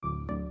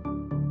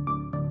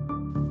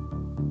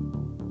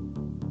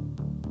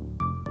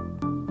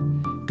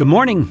Good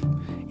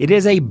morning. It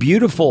is a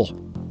beautiful,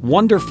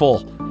 wonderful,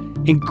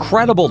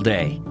 incredible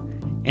day,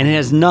 and it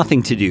has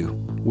nothing to do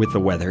with the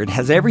weather. It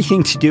has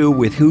everything to do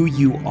with who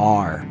you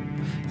are.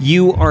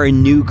 You are a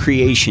new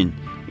creation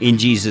in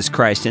Jesus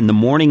Christ, and the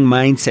Morning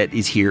Mindset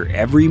is here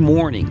every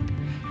morning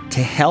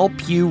to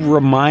help you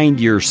remind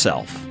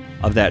yourself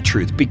of that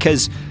truth,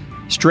 because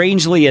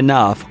strangely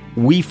enough,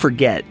 we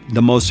forget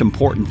the most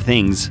important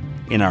things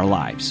in our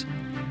lives.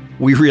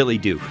 We really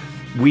do.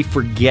 We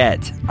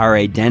forget our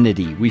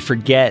identity. We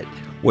forget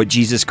what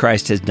Jesus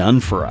Christ has done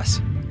for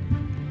us.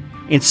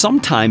 And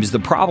sometimes the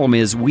problem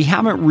is we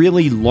haven't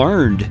really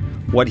learned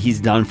what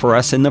He's done for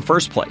us in the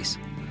first place.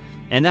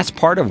 And that's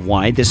part of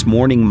why this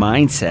morning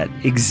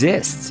mindset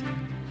exists.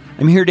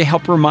 I'm here to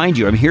help remind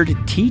you. I'm here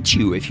to teach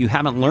you, if you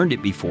haven't learned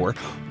it before,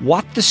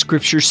 what the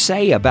Scriptures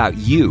say about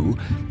you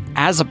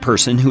as a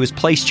person who has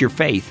placed your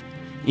faith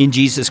in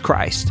Jesus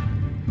Christ.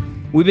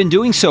 We've been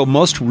doing so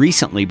most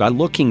recently by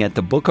looking at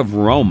the book of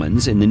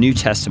Romans in the New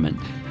Testament,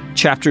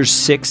 chapters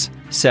 6,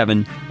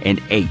 7,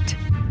 and 8.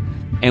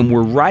 And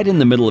we're right in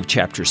the middle of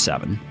chapter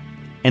 7.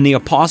 And the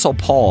Apostle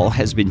Paul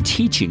has been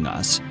teaching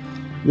us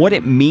what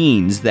it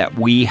means that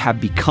we have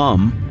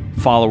become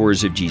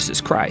followers of Jesus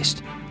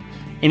Christ.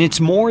 And it's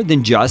more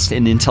than just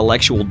an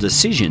intellectual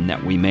decision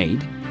that we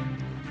made.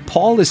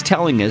 Paul is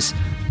telling us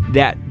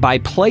that by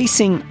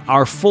placing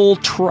our full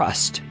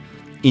trust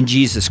in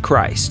Jesus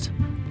Christ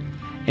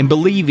and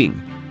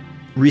believing,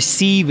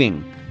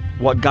 receiving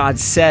what God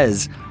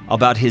says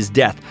about His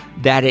death,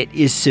 that it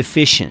is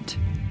sufficient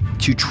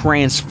to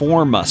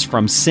transform us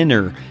from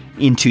sinner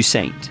into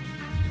saint.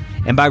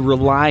 And by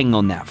relying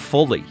on that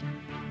fully,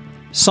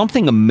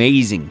 something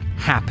amazing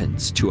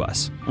happens to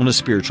us on a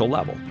spiritual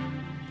level.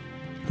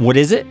 What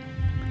is it?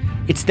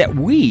 It's that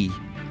we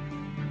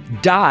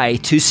die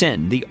to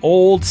sin. The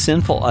old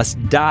sinful us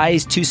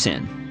dies to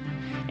sin.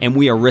 And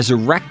we are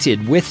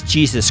resurrected with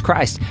Jesus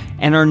Christ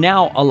and are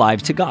now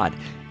alive to God.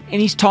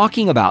 And he's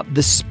talking about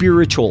the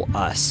spiritual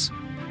us,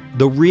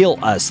 the real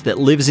us that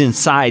lives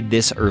inside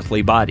this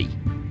earthly body.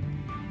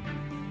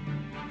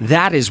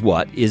 That is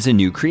what is a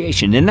new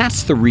creation, and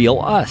that's the real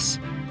us.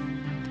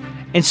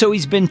 And so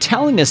he's been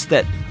telling us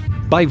that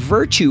by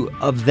virtue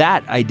of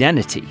that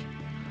identity,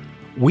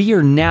 we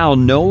are now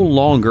no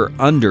longer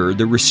under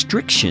the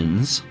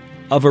restrictions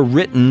of a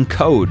written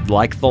code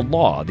like the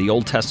law, the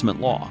Old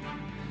Testament law.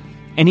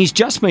 And he's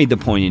just made the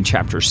point in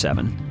chapter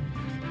 7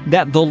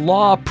 that the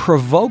law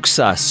provokes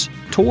us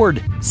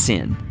toward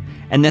sin,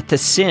 and that the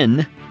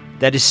sin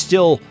that is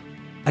still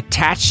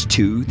attached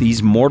to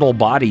these mortal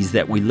bodies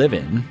that we live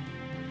in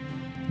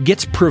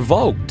gets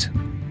provoked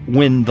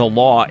when the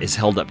law is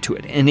held up to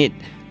it. And it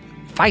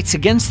fights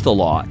against the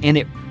law, and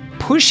it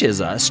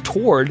pushes us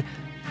toward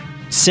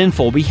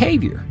sinful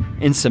behavior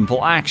and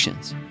sinful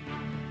actions.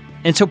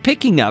 And so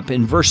picking up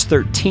in verse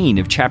 13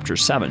 of chapter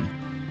 7,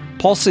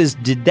 Paul says,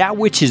 "Did that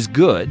which is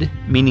good,"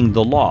 meaning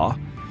the law,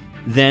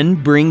 "then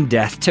bring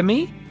death to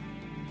me?"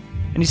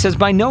 And he says,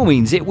 "By no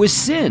means. It was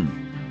sin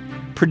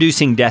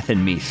producing death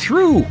in me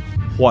through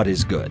what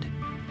is good,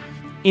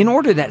 in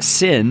order that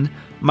sin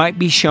might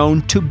be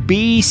shown to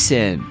be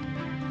sin,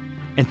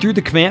 and through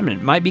the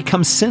commandment might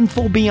become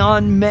sinful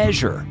beyond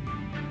measure."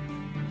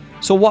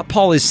 So what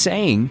Paul is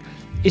saying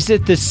is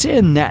that the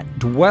sin that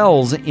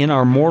dwells in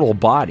our mortal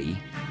body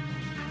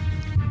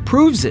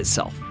proves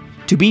itself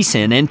to be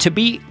sin and to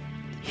be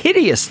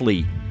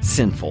hideously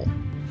sinful,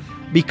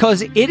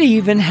 because it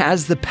even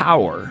has the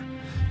power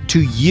to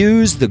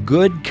use the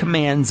good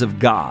commands of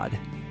God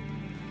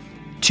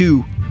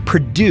to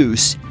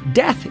produce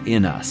death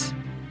in us,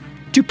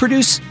 to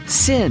produce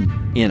sin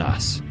in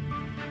us.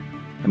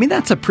 I mean,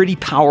 that's a pretty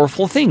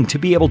powerful thing, to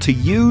be able to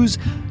use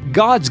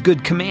God's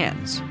good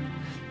commands,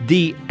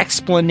 the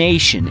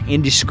explanation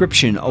and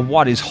description of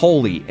what is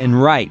holy and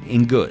right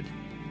and good,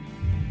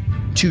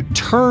 to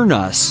turn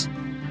us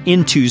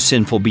into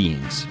sinful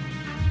beings.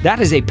 That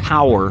is a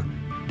power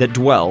that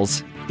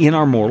dwells in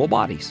our mortal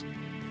bodies.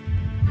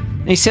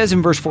 And he says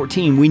in verse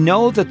 14, "We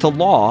know that the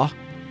law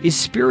is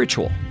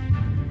spiritual,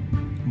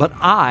 but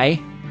I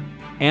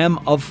am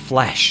of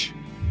flesh,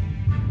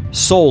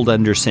 sold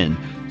under sin."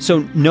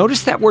 So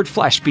notice that word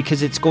flesh,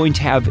 because it's going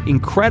to have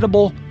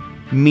incredible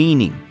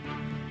meaning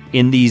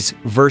in these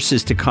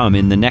verses to come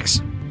in the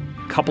next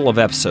couple of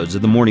episodes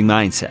of the Morning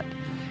Mindset.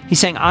 He's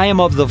saying, "I am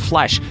of the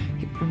flesh."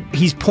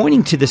 He's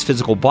pointing to this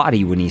physical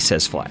body when he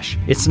says flesh.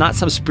 It's not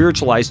some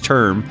spiritualized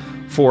term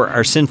for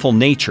our sinful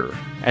nature,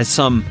 as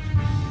some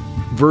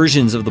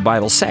versions of the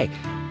Bible say.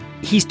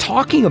 He's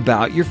talking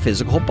about your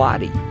physical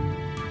body.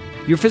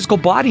 Your physical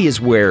body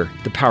is where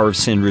the power of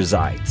sin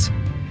resides.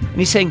 And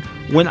he's saying,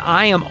 when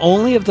I am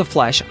only of the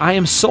flesh, I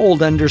am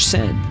sold under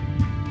sin.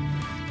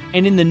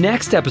 And in the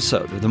next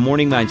episode of the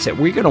Morning Mindset,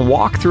 we're going to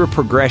walk through a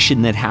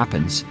progression that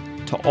happens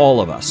to all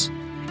of us.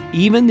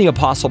 Even the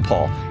Apostle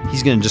Paul,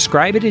 he's going to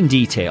describe it in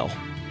detail,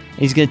 and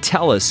he's going to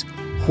tell us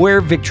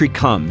where victory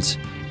comes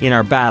in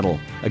our battle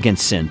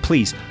against sin.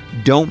 Please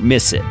don't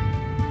miss it.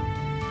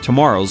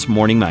 Tomorrow's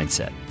Morning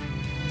Mindset.